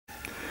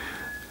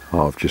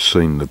I've just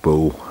seen the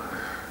bull.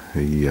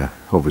 He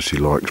obviously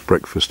likes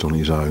breakfast on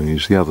his own.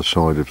 He's the other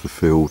side of the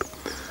field.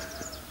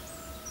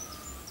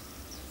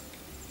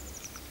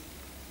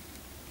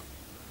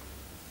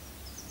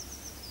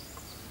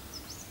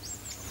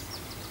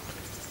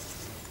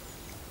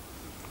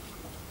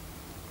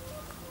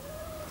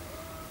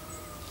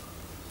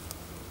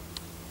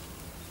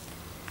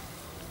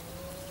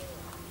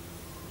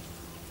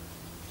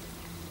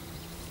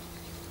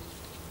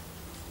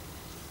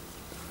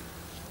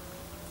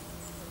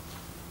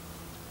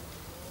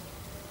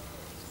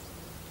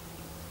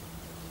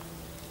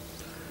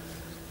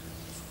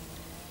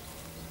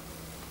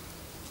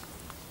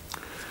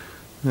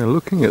 Now,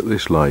 looking at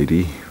this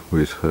lady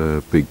with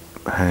her big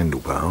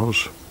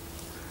handlebars,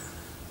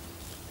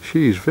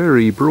 she's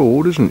very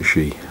broad, isn't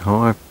she?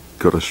 I've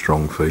got a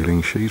strong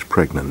feeling she's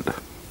pregnant.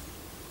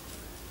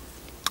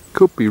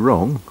 Could be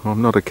wrong,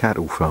 I'm not a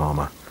cattle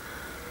farmer.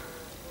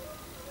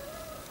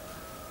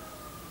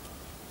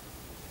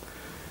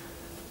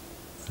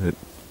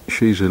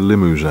 She's a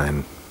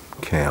Limousin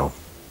cow.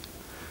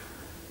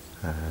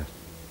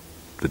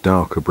 The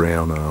darker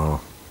brown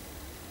are...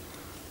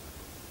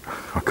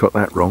 I got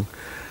that wrong.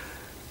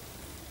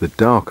 The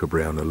darker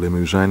brown are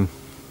Limousin.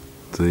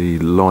 The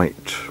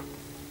light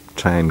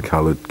tan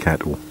coloured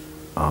cattle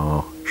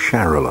are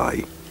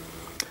Charolais.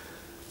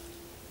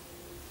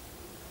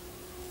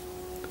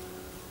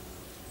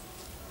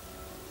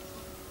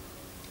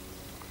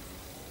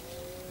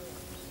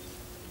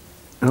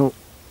 Oh,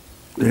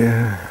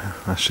 yeah,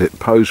 that's it.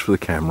 Pose for the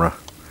camera.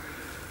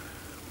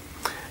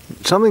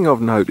 Something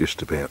I've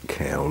noticed about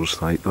cows,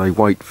 they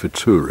wait for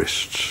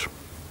tourists.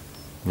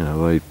 You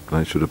know,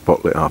 they sort of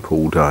bottle it up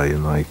all day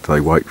and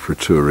they wait for a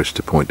tourist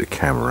to point a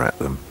camera at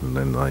them, and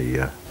then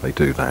they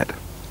do that.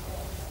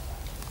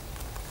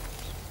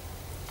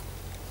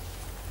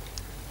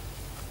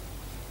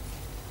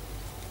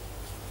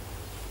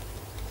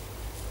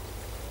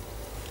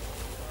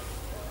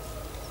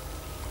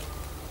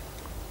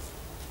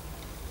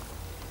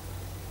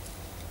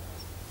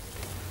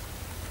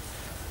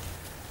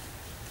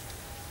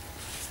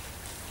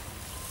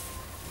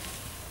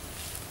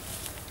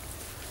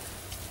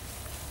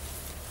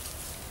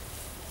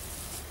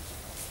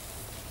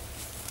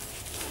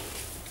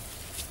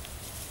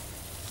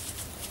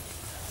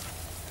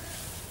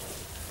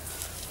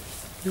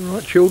 You all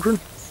right, children?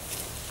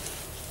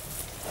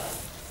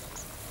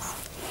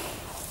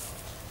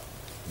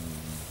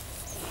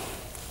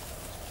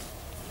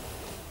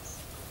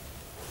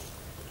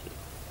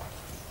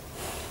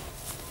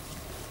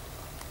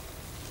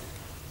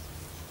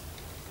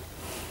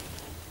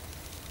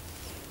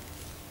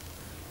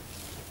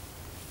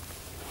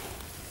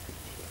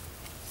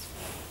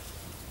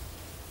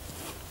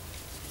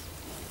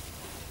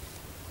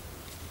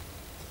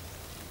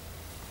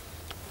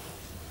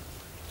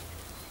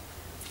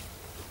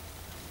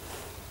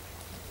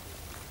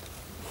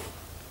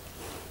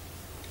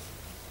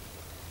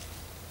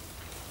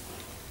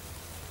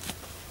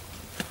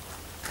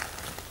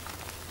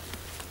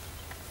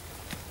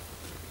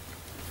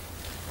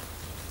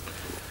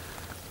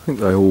 I think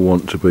they all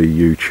want to be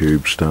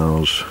YouTube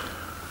stars.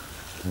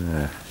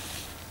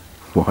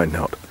 Why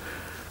not?